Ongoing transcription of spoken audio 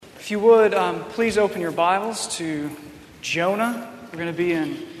If you would, please open your Bibles to Jonah. We're going to be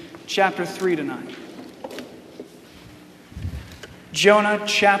in chapter 3 tonight. Jonah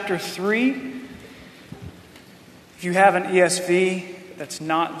chapter 3. If you have an ESV, that's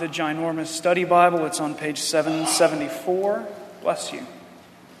not the ginormous study Bible. It's on page 774. Bless you.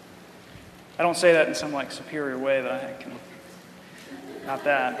 I don't say that in some superior way that I can. Not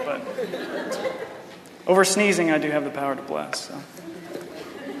that, but over sneezing, I do have the power to bless. So.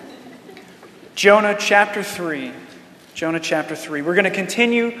 Jonah chapter 3. Jonah chapter 3. We're going to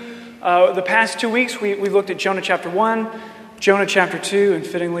continue. The past 2 weeks, we've looked at Jonah chapter 1, Jonah chapter 2, and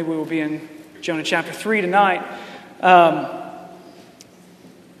fittingly, we will be in Jonah chapter 3 tonight. And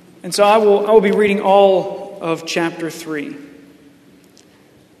so I will be reading all of chapter 3.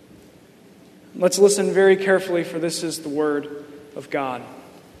 Let's listen very carefully, for this is the word of God.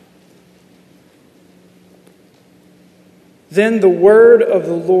 Then the word of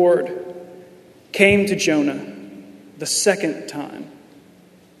the Lord came to Jonah the second time,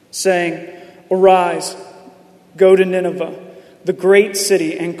 saying, "Arise, go to Nineveh, the great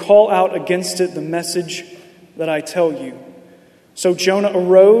city, and call out against it the message that I tell you." So Jonah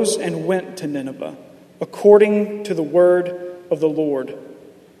arose and went to Nineveh, according to the word of the Lord.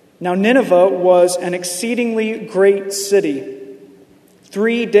 Now Nineveh was an exceedingly great city,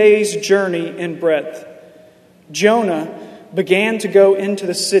 3 days' journey in breadth. Jonah began to go into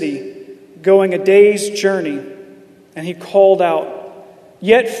the city, going a day's journey, and he called out,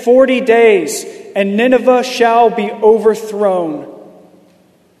 "Yet 40 days, and Nineveh shall be overthrown."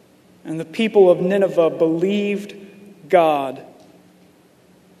 And the people of Nineveh believed God.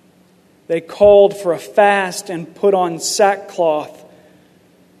 They called for a fast and put on sackcloth,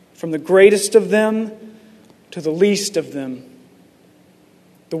 from the greatest of them to the least of them.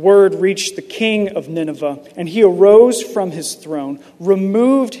 The word reached the king of Nineveh, and he arose from his throne,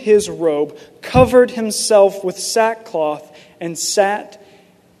 removed his robe, covered himself with sackcloth, and sat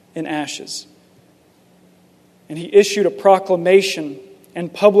in ashes. And he issued a proclamation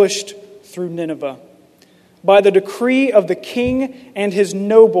and published through Nineveh, "By the decree of the king and his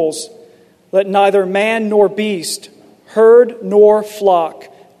nobles, let neither man nor beast, herd nor flock,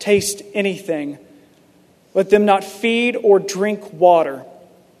 taste anything. Let them not feed or drink water.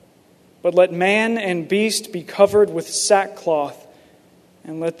 But let man and beast be covered with sackcloth,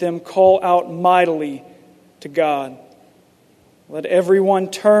 and let them call out mightily to God. Let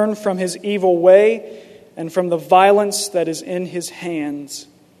everyone turn from his evil way and from the violence that is in his hands.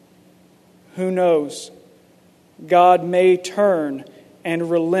 Who knows? God may turn and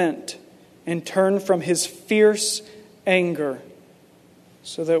relent and turn from his fierce anger,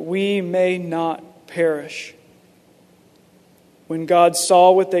 so that we may not perish." When God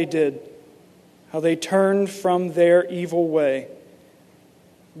saw what they did, how they turned from their evil way,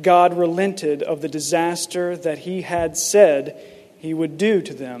 God relented of the disaster that he had said he would do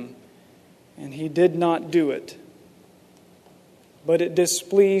to them, and he did not do it. But it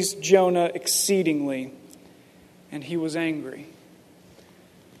displeased Jonah exceedingly, and he was angry.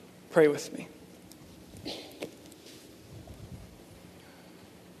 Pray with me.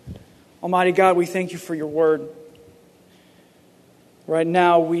 Almighty God, we thank you for your word. Right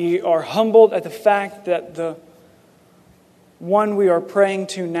now, we are humbled at the fact that the one we are praying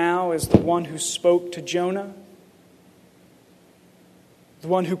to now is the one who spoke to Jonah, the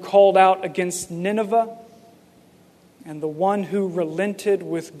one who called out against Nineveh, and the one who relented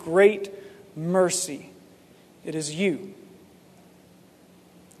with great mercy. It is you.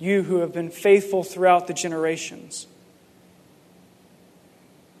 You who have been faithful throughout the generations.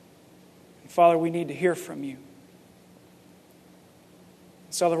 And Father, we need to hear from you.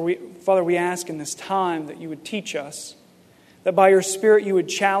 So, Father, we ask in this time that you would teach us, that by your Spirit you would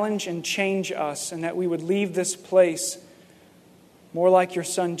challenge and change us, and that we would leave this place more like your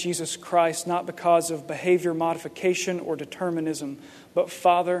Son, Jesus Christ, not because of behavior modification or determinism, but,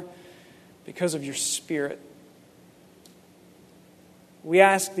 Father, because of your Spirit. We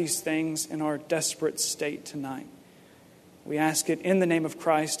ask these things in our desperate state tonight. We ask it in the name of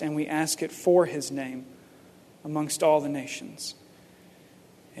Christ, and we ask it for his name amongst all the nations.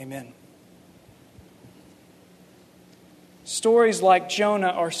 Amen. Stories like Jonah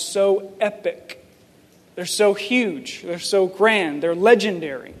are so epic. They're so huge. They're so grand. They're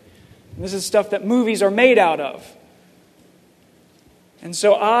legendary. And this is stuff that movies are made out of. And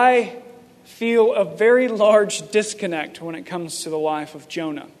so I feel a very large disconnect when it comes to the life of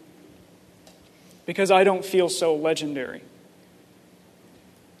Jonah, because I don't feel so legendary.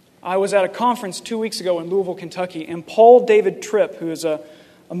 I was at a conference 2 weeks ago in Louisville, Kentucky, and Paul David Tripp, who is a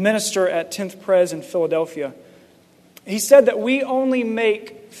minister at 10th Pres in Philadelphia, he said that we only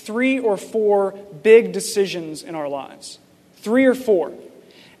make make 3 or 4 big decisions in our lives. 3 or 4.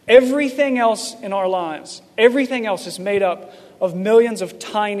 Everything else in our lives, everything else is made up of millions of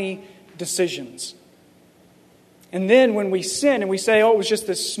tiny decisions. And then when we sin and we say, oh, it was just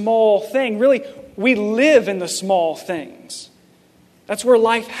this small thing, really, we live in the small things. That's where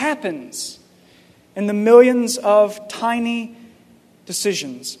life happens, in the millions of tiny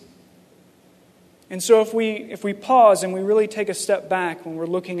decisions. And so if we pause and we really take a step back when we're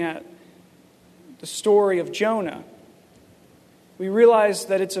looking at the story of Jonah, we realize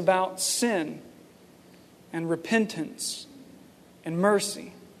that it's about sin and repentance and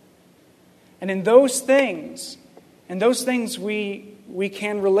mercy. And in those things we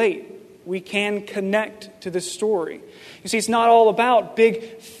can relate. We can connect to this story. You see, it's not all about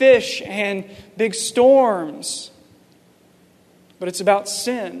big fish and big storms, but it's about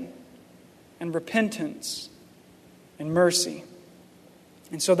sin and repentance and mercy.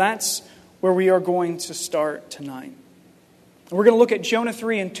 And so that's where we are going to start tonight. We're going to look at Jonah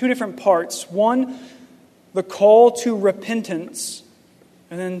 3 in 2 different parts. One, the call to repentance,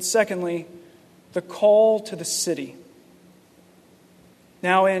 and then secondly, the call to the city.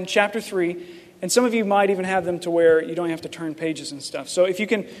 Now in chapter 3, and some of you might even have them to where you don't have to turn pages and stuff. So if you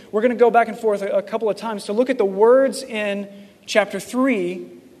can, we're going to go back and forth a couple of times to look at the words in chapter 3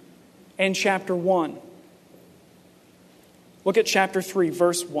 and chapter 1. Look at chapter 3,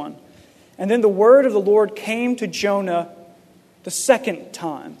 verse 1. And then the word of the Lord came to Jonah the second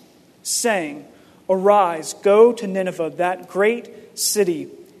time, saying, Arise, go to Nineveh, that great city,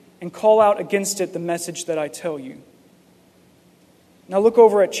 and call out against it the message that I tell you. Now look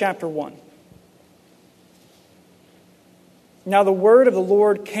over at chapter 1. Now the word of the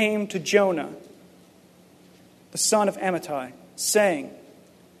Lord came to Jonah, the son of Amittai, saying,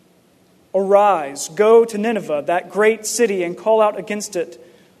 Arise, go to Nineveh, that great city, and call out against it,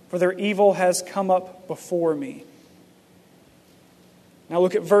 for their evil has come up before me. Now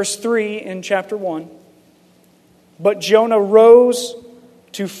look at verse 3 in chapter 1. But Jonah rose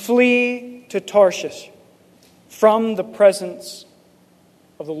to flee to Tarshish from the presence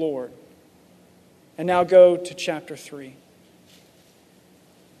of the Lord. And now go to chapter 3.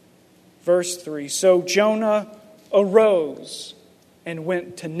 Verse 3. So Jonah arose and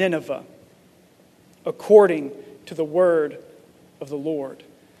went to Nineveh, according to the word of the Lord.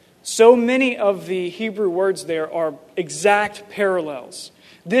 So many of the Hebrew words there are exact parallels.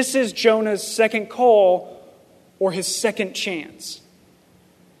 This is Jonah's second call or his second chance.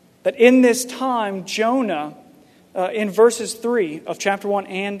 That in this time, Jonah, in verses 3 of chapter 1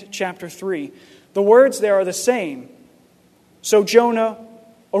 and chapter 3, the words there are the same. So Jonah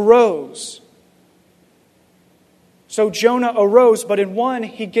arose. So Jonah arose, but in one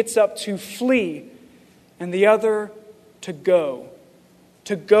he gets up to flee, and the other to go.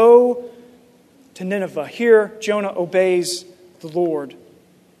 To go to Nineveh. Here, Jonah obeys the Lord.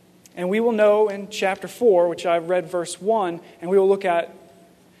 And we will know in chapter 4, which I've read verse 1, and we will look at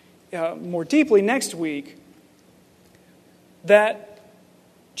more deeply next week, that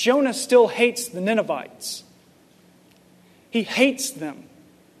Jonah still hates the Ninevites. He hates them.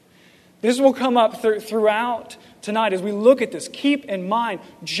 This will come up throughout tonight as we look at this. Keep in mind,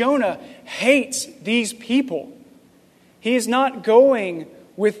 Jonah hates these people. He is not going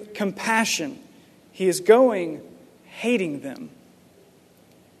with compassion. He is going hating them.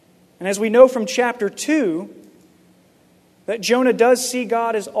 And as we know from chapter 2, that Jonah does see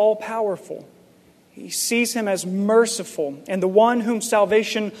God as all-powerful. He sees Him as merciful and the one whom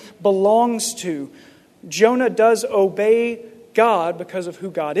salvation belongs to. Jonah does obey God because of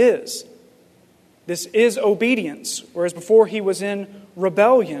who God is. This is obedience, whereas before he was in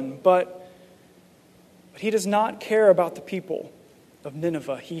rebellion. But he does not care about the people of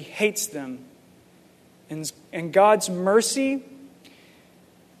Nineveh. He hates them. And God's mercy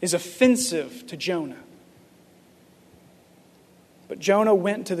is offensive to Jonah. But Jonah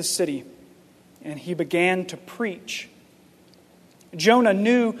went to the city and he began to preach. Jonah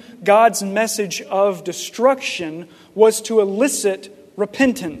knew God's message of destruction was to elicit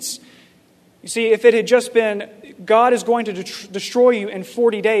repentance. You see, if it had just been, God is going to destroy you in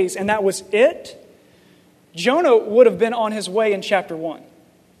 40 days, and that was it, Jonah would have been on his way in chapter 1.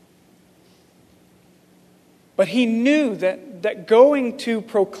 But he knew that going to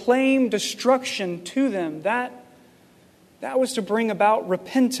proclaim destruction to them, that was to bring about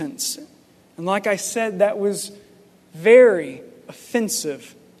repentance. And like I said, that was very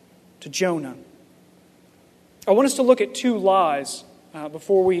offensive to Jonah. I want us to look at 2 lies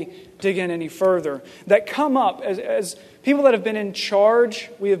before we dig in any further that come up as people that have been in charge,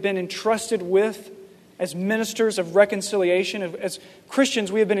 we have been entrusted with as ministers of reconciliation, as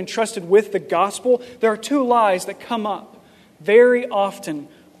Christians, we have been entrusted with the gospel. There are two lies that come up very often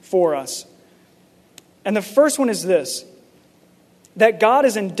for us. And the first one is this, that God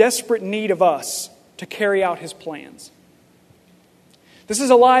is in desperate need of us to carry out His plans. This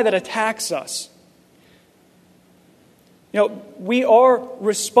is a lie that attacks us. We are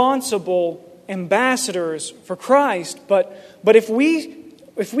responsible ambassadors for Christ, but if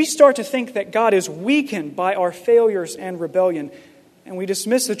we start to think that God is weakened by our failures and rebellion, and we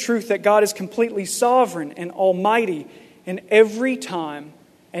dismiss the truth that God is completely sovereign and almighty in every time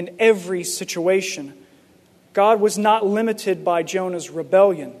and every situation, God was not limited by Jonah's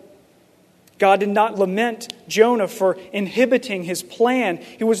rebellion. God did not lament Jonah for inhibiting His plan.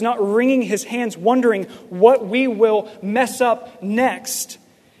 He was not wringing His hands wondering what we will mess up next.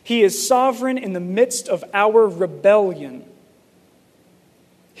 He is sovereign in the midst of our rebellion.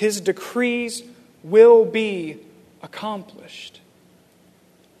 His decrees will be accomplished.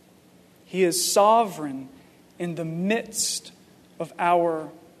 He is sovereign in the midst of our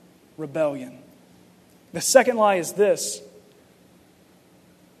rebellion. The second lie is this,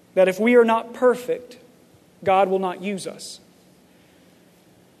 that if we are not perfect, God will not use us.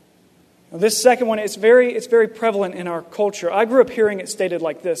 Now, this second one, it's very prevalent in our culture. I grew up hearing it stated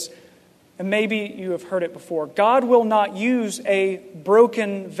like this, and maybe you have heard it before. God will not use a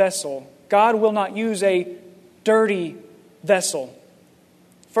broken vessel. God will not use a dirty vessel.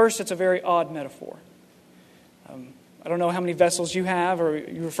 First, it's a very odd metaphor. I don't know how many vessels you have, or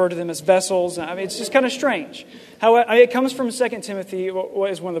you refer to them as vessels. I mean, it's just kind of strange. However, it comes from 2 Timothy,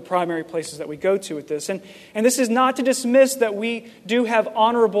 is one of the primary places that we go to with this. And this is not to dismiss that we do have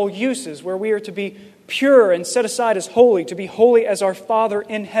honorable uses, where we are to be pure and set aside as holy, to be holy as our Father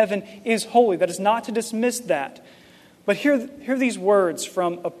in heaven is holy. That is not to dismiss that. But hear these words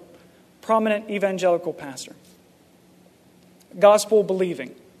from a prominent evangelical pastor. Gospel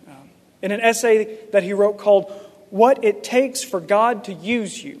believing. In an essay that he wrote called What It Takes for God to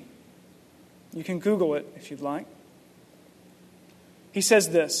Use You. You can Google it if you'd like. He says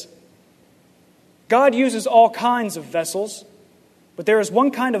this, God uses all kinds of vessels, but there is one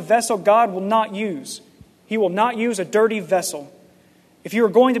kind of vessel God will not use. He will not use a dirty vessel. If you are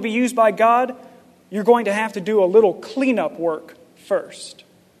going to be used by God, you're going to have to do a little cleanup work first.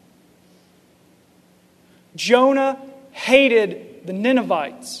 Jonah hated the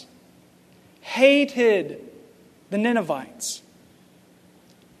Ninevites. Hated the Ninevites.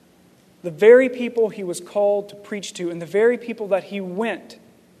 The very people he was called to preach to, and the very people that he went,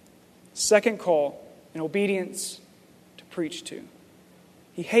 second call, in obedience to preach to.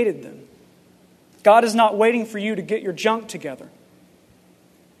 He hated them. God is not waiting for you to get your junk together.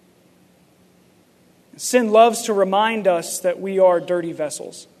 Sin loves to remind us that we are dirty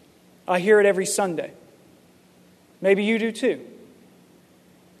vessels. I hear it every Sunday. Maybe you do too.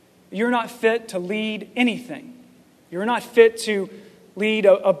 You're not fit to lead anything. You're not fit to lead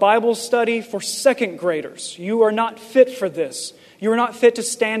a Bible study for second graders. You are not fit for this. You are not fit to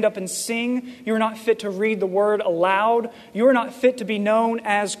stand up and sing. You are not fit to read the Word aloud. You are not fit to be known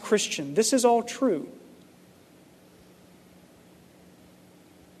as Christian. This is all true.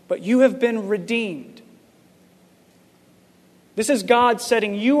 But you have been redeemed. This is God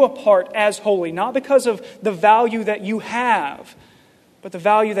setting you apart as holy, not because of the value that you have, but the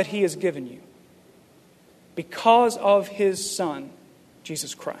value that He has given you. Because of His Son,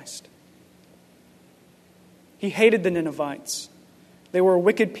 Jesus Christ. He hated the Ninevites. They were a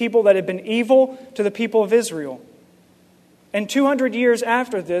wicked people that had been evil to the people of Israel. And 200 years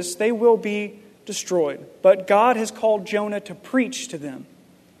after this, they will be destroyed. But God has called Jonah to preach to them.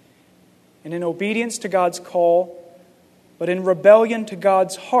 And in obedience to God's call, but in rebellion to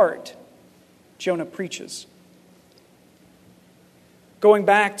God's heart, Jonah preaches. Going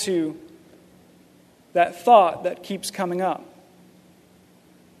back to that thought that keeps coming up.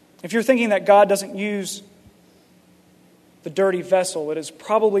 If you're thinking that God doesn't use the dirty vessel, it is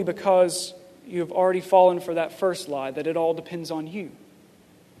probably because you have already fallen for that first lie, that it all depends on you. You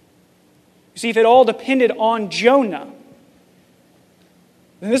see, if it all depended on Jonah,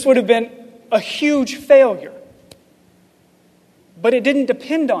 then this would have been a huge failure. But it didn't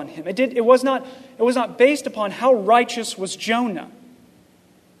depend on him. It was not based upon how righteous was Jonah.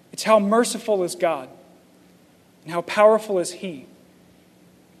 It's how merciful is God and how powerful is He.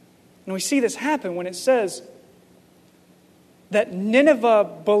 And we see this happen when it says that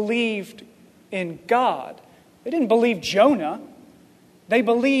Nineveh believed in God. They didn't believe Jonah. They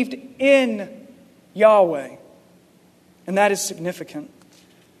believed in Yahweh. And that is significant.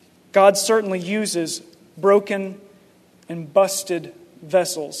 God certainly uses broken and busted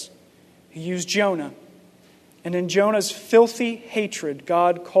vessels. He used Jonah And in Jonah's filthy hatred,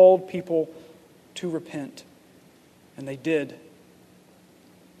 God called people to repent. And they did.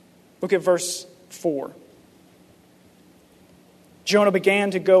 Look at verse 4. Jonah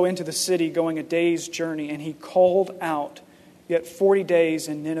began to go into the city, going a day's journey, and he called out, "Yet 40 days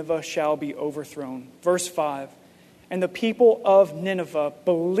and Nineveh shall be overthrown." Verse 5. And the people of Nineveh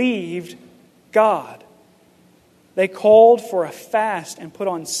believed God. They called for a fast and put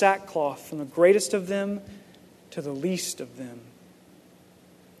on sackcloth, from the greatest of them to the least of them.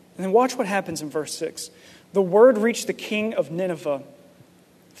 And then watch what happens in verse 6. The word reached the king of Nineveh.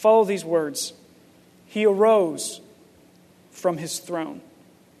 Follow these words. He arose from his throne,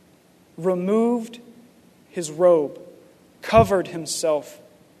 removed his robe, covered himself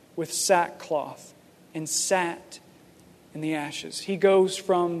with sackcloth, and sat in the ashes. He goes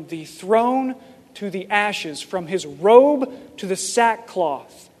from the throne to the ashes, from his robe to the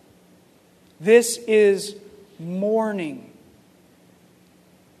sackcloth. This is mourning.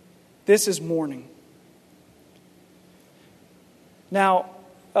 This is mourning. Now,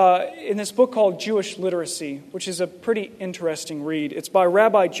 in this book called Jewish Literacy, which is a pretty interesting read, it's by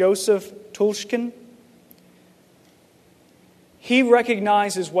Rabbi Joseph Tulshkin. He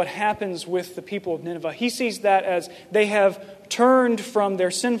recognizes what happens with the people of Nineveh. He sees that as they have turned from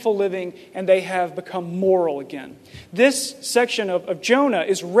their sinful living and they have become moral again. This section of Jonah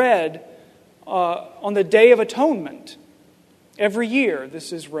is read on the Day of Atonement. Every year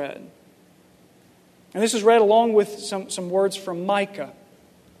this is read. And this is read along with some words from Micah,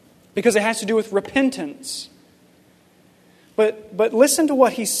 because it has to do with repentance. But listen to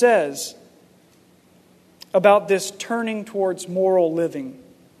what he says about this turning towards moral living.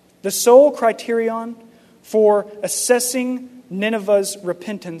 The sole criterion for assessing Nineveh's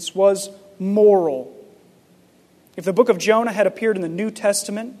repentance was moral. If the book of Jonah had appeared in the New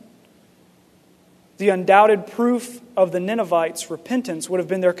Testament, the undoubted proof of the Ninevites' repentance would have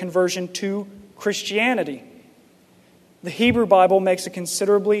been their conversion to Christianity. The Hebrew Bible makes a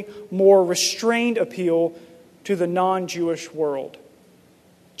considerably more restrained appeal to the non-Jewish world.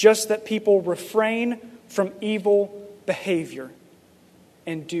 Just that people refrain from evil behavior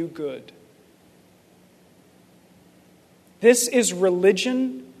and do good. This is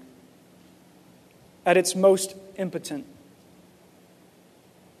religion at its most impotent.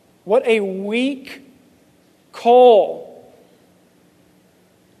 What a weak call.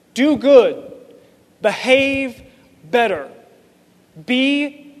 Do good. Behave better.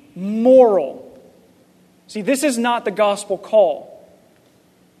 Be moral. See, this is not the gospel call.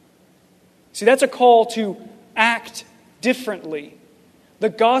 See, that's a call to act differently. The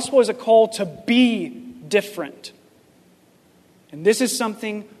gospel is a call to be different. And this is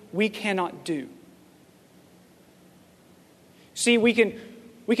something we cannot do. See, we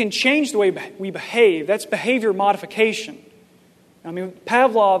can change the way we behave. That's behavior modification. I mean,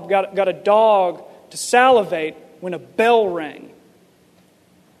 Pavlov got a dog to salivate when a bell rang.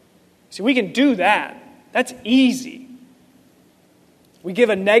 See, we can do that. That's easy. We give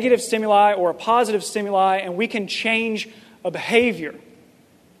a negative stimuli or a positive stimuli, and we can change a behavior.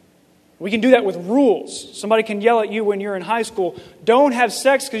 We can do that with rules. Somebody can yell at you when you're in high school, "Don't have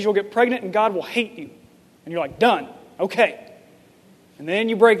sex because you'll get pregnant and God will hate you." And you're like, "Done. Okay." And then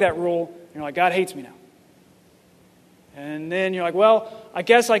you break that rule, and you're like, "God hates me now." And then you're like, "Well, I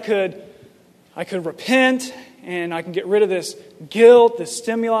guess I could repent, and I can get rid of this guilt, this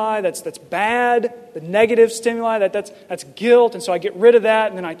stimuli that's bad, the negative stimuli, that's guilt, and so I get rid of that,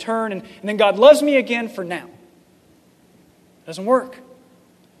 and then I turn, and then God loves me again for now." It doesn't work.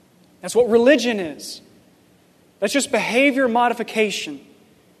 That's what religion is. That's just behavior modification.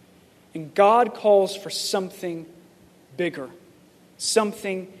 And God calls for something bigger,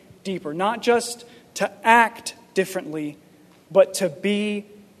 something deeper. Not just to act differently, but to be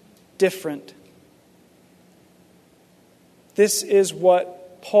different. This is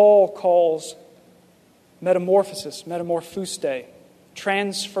what Paul calls metamorphosis, metamorphuste,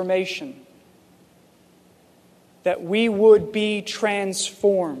 transformation. That we would be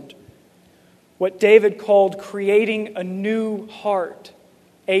transformed. What David called creating a new heart,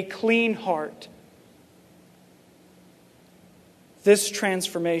 a clean heart. This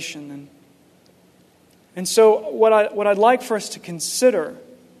transformation. And so what I'd like for us to consider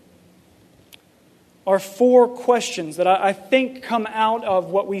are 4 questions that I think come out of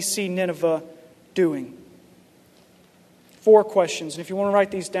what we see Nineveh doing. 4 questions. And if you want to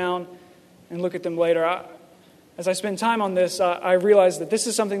write these down and look at them later, as I spend time on this, I realize that this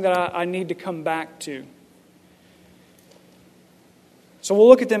is something that I need to come back to. So we'll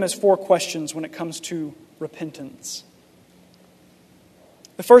look at them as 4 questions when it comes to repentance.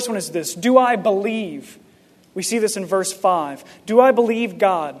 The first one is this: do I believe We see this in verse 5. Do I believe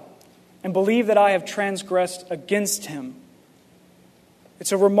God and believe that I have transgressed against Him?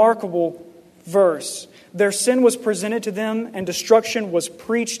 It's a remarkable verse. Their sin was presented to them and destruction was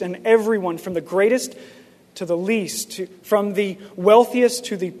preached, and everyone from the greatest to the least, from the wealthiest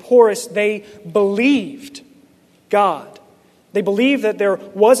to the poorest, they believed God. They believed that there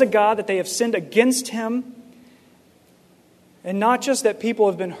was a God, that they have sinned against Him. And not just that people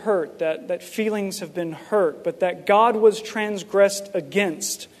have been hurt, that feelings have been hurt, but that God was transgressed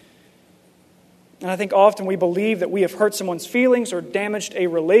against. And I think often we believe that we have hurt someone's feelings or damaged a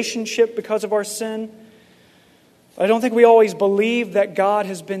relationship because of our sin. I don't think we always believe that God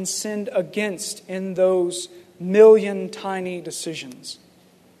has been sinned against in those million tiny decisions.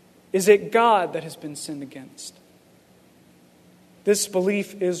 Is it God that has been sinned against? This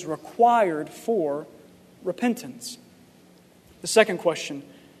belief is required for repentance. The second question,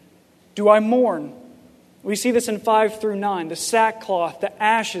 do I mourn? We see this in 5 through 9. The sackcloth, the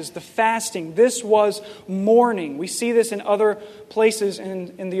ashes, the fasting. This was mourning. We see this in other places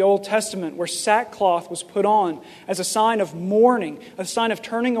in the Old Testament where sackcloth was put on as a sign of mourning, a sign of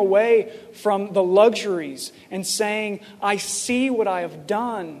turning away from the luxuries and saying, I see what I have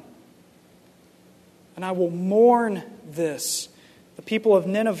done, and I will mourn this. The people of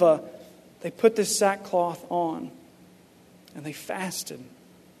Nineveh, they put this sackcloth on. And they fasted.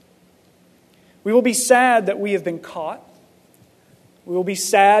 We will be sad that we have been caught. We will be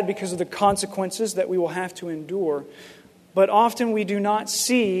sad because of the consequences that we will have to endure. But often we do not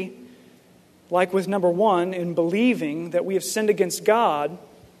see, like with number 1, in believing that we have sinned against God,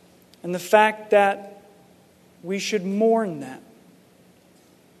 and the fact that we should mourn that.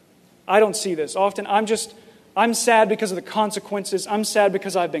 I don't see this. Often I'm sad because of the consequences. I'm sad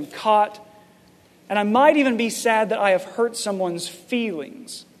because I've been caught. And I might even be sad that I have hurt someone's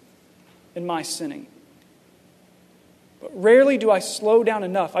feelings in my sinning. But rarely do I slow down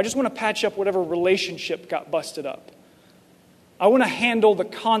enough. I just want to patch up whatever relationship got busted up. I want to handle the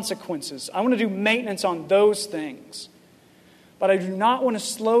consequences. I want to do maintenance on those things. But I do not want to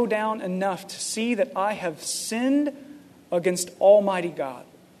slow down enough to see that I have sinned against Almighty God.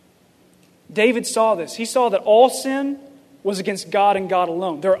 David saw this. He saw that all sin was against God and God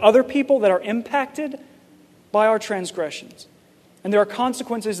alone. There are other people that are impacted by our transgressions. And there are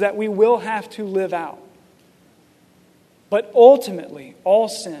consequences that we will have to live out. But ultimately, all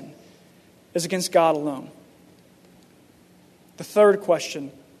sin is against God alone. The third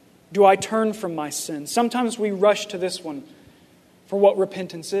question, do I turn from my sin? Sometimes we rush to this one for what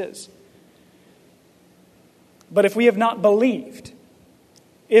repentance is. But if we have not believed,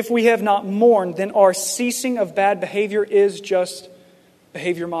 if we have not mourned, then our ceasing of bad behavior is just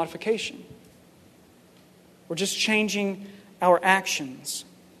behavior modification. We're just changing our actions.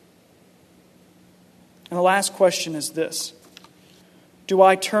 And the last question is this: do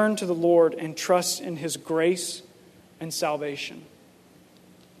I turn to the Lord and trust in His grace and salvation?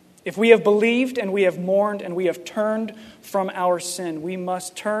 If we have believed and we have mourned and we have turned from our sin, we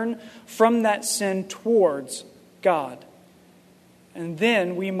must turn from that sin towards God. And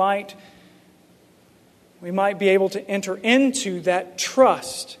then we might be able to enter into that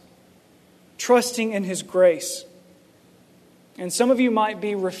trusting in His grace. And some of you might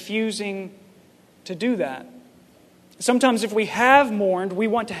be refusing to do that. Sometimes if we have mourned, we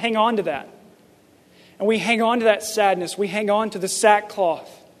want to hang on to that. And we hang on to that sadness. We hang on to the sackcloth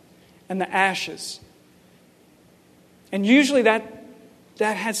and the ashes. And usually that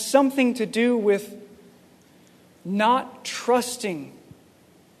has something to do with not trusting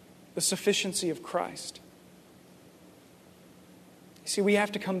the sufficiency of Christ. You see, we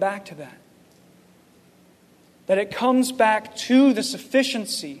have to come back to that. That it comes back to the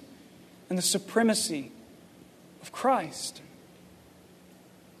sufficiency and the supremacy of Christ.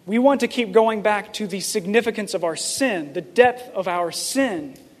 We want to keep going back to the significance of our sin, the depth of our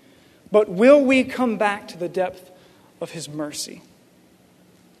sin. But will we come back to the depth of His mercy?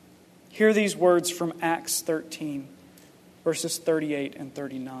 Hear these words from Acts 13, verses 38 and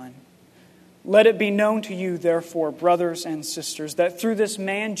 39. Let it be known to you, therefore, brothers and sisters, that through this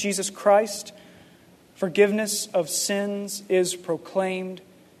man, Jesus Christ, forgiveness of sins is proclaimed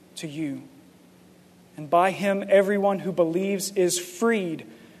to you. And by Him, everyone who believes is freed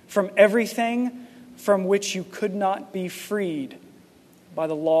from everything from which you could not be freed by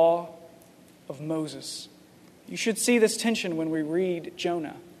the law of Moses. You should see this tension when we read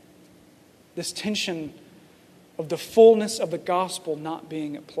Jonah. This tension of the fullness of the gospel not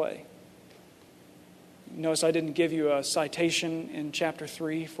being at play. Notice I didn't give you a citation in chapter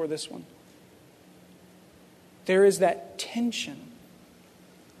 3 for this one. There is that tension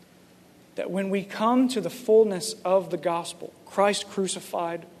that when we come to the fullness of the gospel, Christ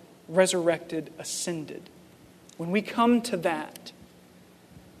crucified, resurrected, ascended, when we come to that,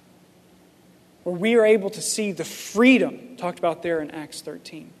 where we are able to see the freedom talked about there in Acts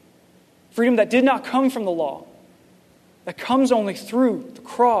 13, freedom that did not come from the law, that comes only through the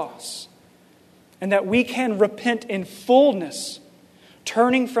cross, and that we can repent in fullness,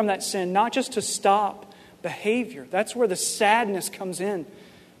 turning from that sin, not just to stop behavior. That's where the sadness comes in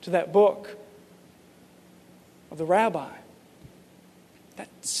to that book of the rabbi. That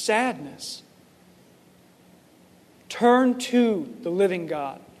sadness. Turn to the living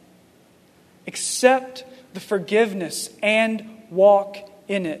God. Accept the forgiveness and walk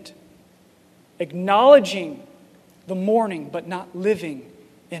in it. Acknowledging the mourning, but not living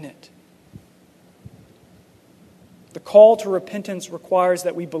in it. The call to repentance requires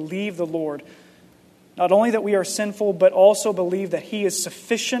that we believe the Lord. Not only that we are sinful, but also believe that He is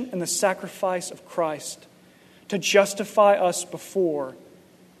sufficient in the sacrifice of Christ to justify us before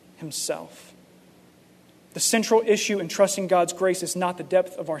Himself. The central issue in trusting God's grace is not the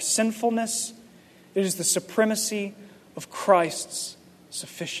depth of our sinfulness. It is the supremacy of Christ's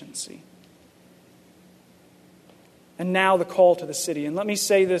sufficiency. And now the call to the city. And let me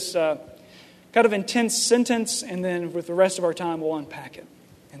say this kind of intense sentence, and then with the rest of our time we'll unpack it.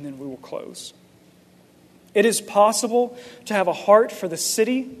 And then we will close. It is possible to have a heart for the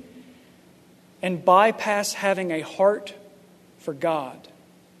city and bypass having a heart for God.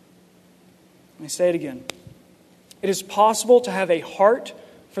 Let me say it again. It is possible to have a heart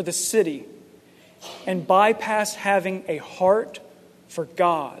for the city and bypass having a heart for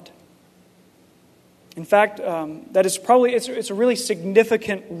God. In fact, that is probably, it's a really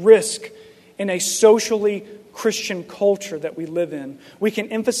significant risk in a socially Christian culture that we live in. We can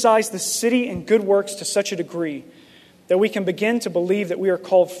emphasize the city and good works to such a degree that we can begin to believe that we are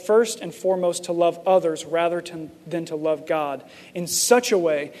called first and foremost to love others rather than to love God in such a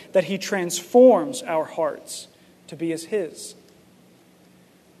way that He transforms our hearts to be as His.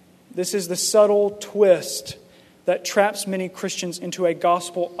 This is the subtle twist that traps many Christians into a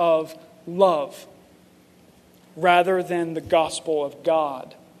gospel of love rather than the gospel of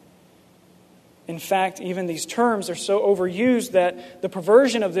God. In fact, even these terms are so overused that the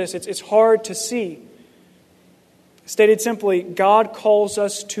perversion of this, it's hard to see. Stated simply, God calls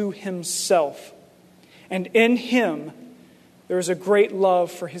us to Himself. And in Him, there is a great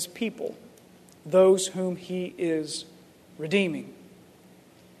love for His people, those whom He is redeeming.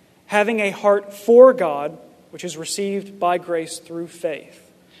 Having a heart for God, which is received by grace through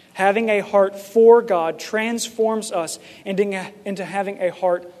faith. Having a heart for God transforms us into having a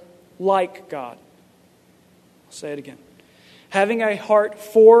heart like God. I'll say it again. Having a heart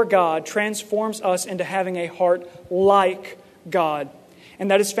for God transforms us into having a heart like God. And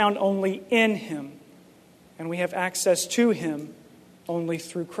that is found only in Him. And we have access to Him only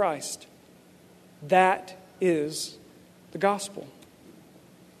through Christ. That is the gospel.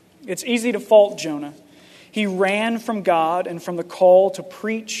 It's easy to fault Jonah. He ran from God and from the call to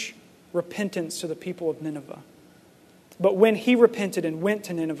preach repentance to the people of Nineveh. But when he repented and went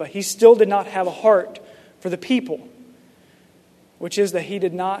to Nineveh, he still did not have a heart for the people, which is that he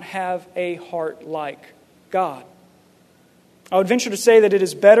did not have a heart like God. I would venture to say that it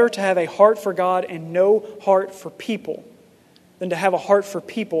is better to have a heart for God and no heart for people than to have a heart for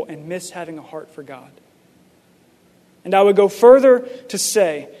people and miss having a heart for God. And I would go further to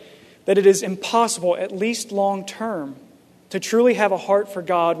say that it is impossible, at least long term, to truly have a heart for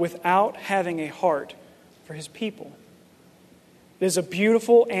God without having a heart for His people. It is a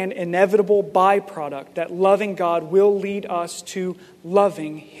beautiful and inevitable byproduct that loving God will lead us to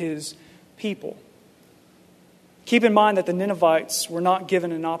loving His people. Keep in mind that the Ninevites were not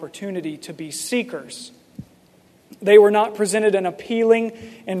given an opportunity to be seekers. They were not presented an appealing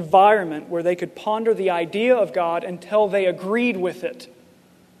environment where they could ponder the idea of God until they agreed with it.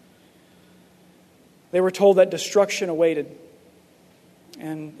 They were told that destruction awaited,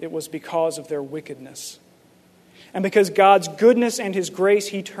 and it was because of their wickedness. And because God's goodness and His grace,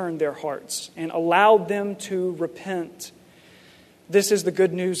 He turned their hearts and allowed them to repent. This is the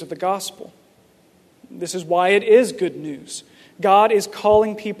good news of the gospel. This is why it is good news. God is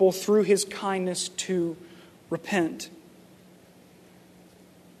calling people through His kindness to repent.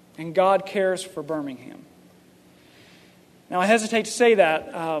 And God cares for Birmingham. Now, I hesitate to say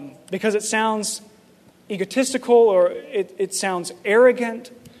that because it sounds egotistical or it sounds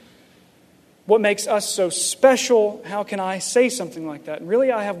arrogant. What makes us so special? How can I say something like that? And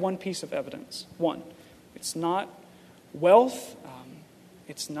really, I have one piece of evidence. One, it's not wealth.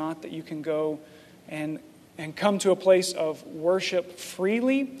 It's not that you can go and and come to a place of worship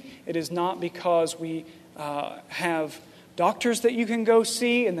freely. It is not because we have doctors that you can go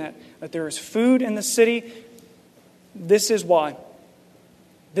see and that there is food in the city. This is why.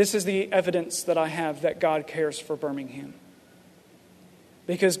 This is the evidence that I have that God cares for Birmingham.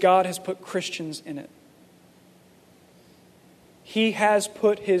 Because God has put Christians in it. He has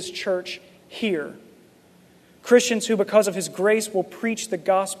put His church here. Christians who, because of His grace, will preach the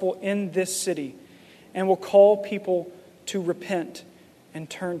gospel in this city and will call people to repent and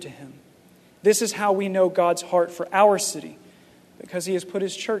turn to Him. This is how we know God's heart for our city, because He has put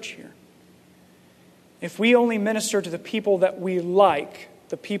His church here. If we only minister to the people that we like,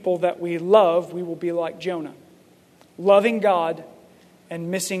 the people that we love, we will be like Jonah, loving God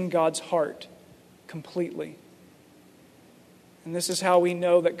and missing God's heart completely. And this is how we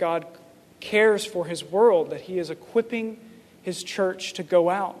know that God cares for His world, that He is equipping His church to go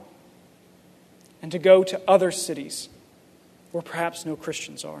out and to go to other cities where perhaps no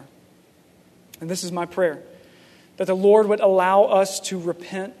Christians are. And this is my prayer, that the Lord would allow us to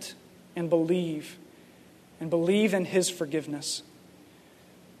repent and believe in His forgiveness,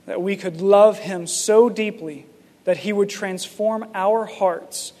 that we could love Him so deeply that He would transform our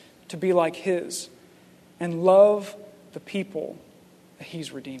hearts to be like His and love the people that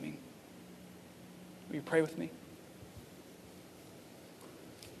He's redeeming. Will you pray with me?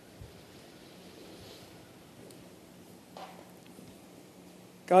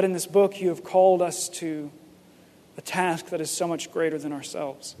 God, in this book, You have called us to a task that is so much greater than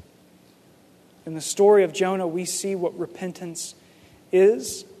ourselves. In the story of Jonah, we see what repentance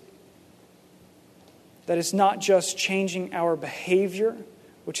is. That it's not just changing our behavior,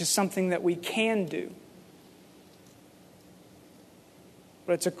 which is something that we can do,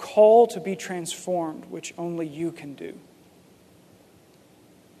 but it's a call to be transformed, which only You can do.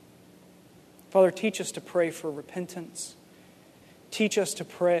 Father, teach us to pray for repentance. Teach us to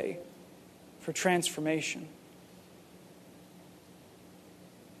pray for transformation.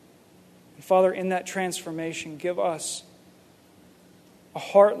 And Father, in that transformation, give us a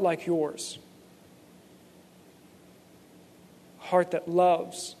heart like Yours. A heart that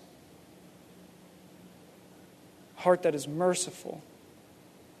loves. A heart that is merciful.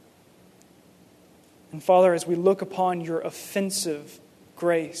 And Father, as we look upon Your offensive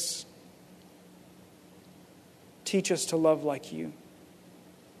grace, teach us to love like You.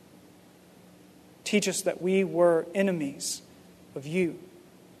 Teach us that we were enemies of You.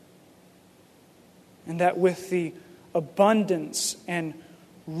 And that with the abundance and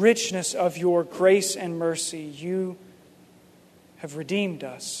richness of Your grace and mercy, You have redeemed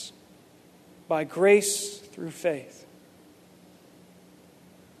us by grace through faith.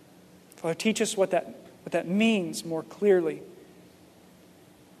 Father, teach us what that means more clearly.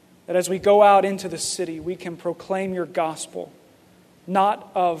 That as we go out into the city, we can proclaim Your gospel, not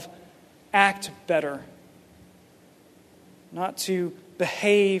of act better, not to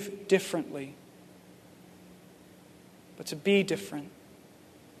behave differently, but to be different,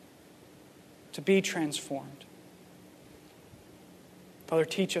 to be transformed. Father,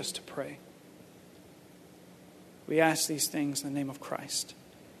 teach us to pray. We ask these things in the name of Christ.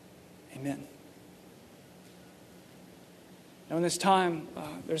 Amen. Now in this time,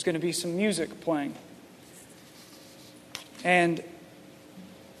 there's going to be some music playing. And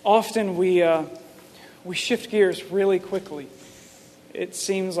often we shift gears really quickly. It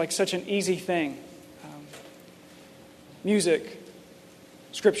seems like such an easy thing. Music,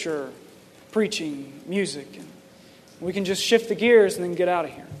 scripture, preaching, music. And we can just shift the gears and then get out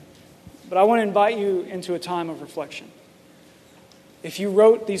of here. But I want to invite you into a time of reflection. If you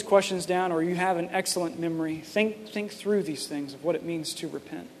wrote these questions down or you have an excellent memory, think through these things of what it means to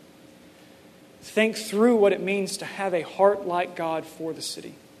repent. Think through what it means to have a heart like God for the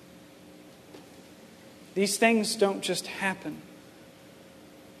city. These things don't just happen.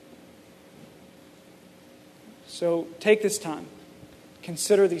 So take this time.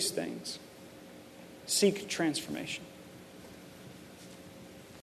 Consider these things. Seek transformation.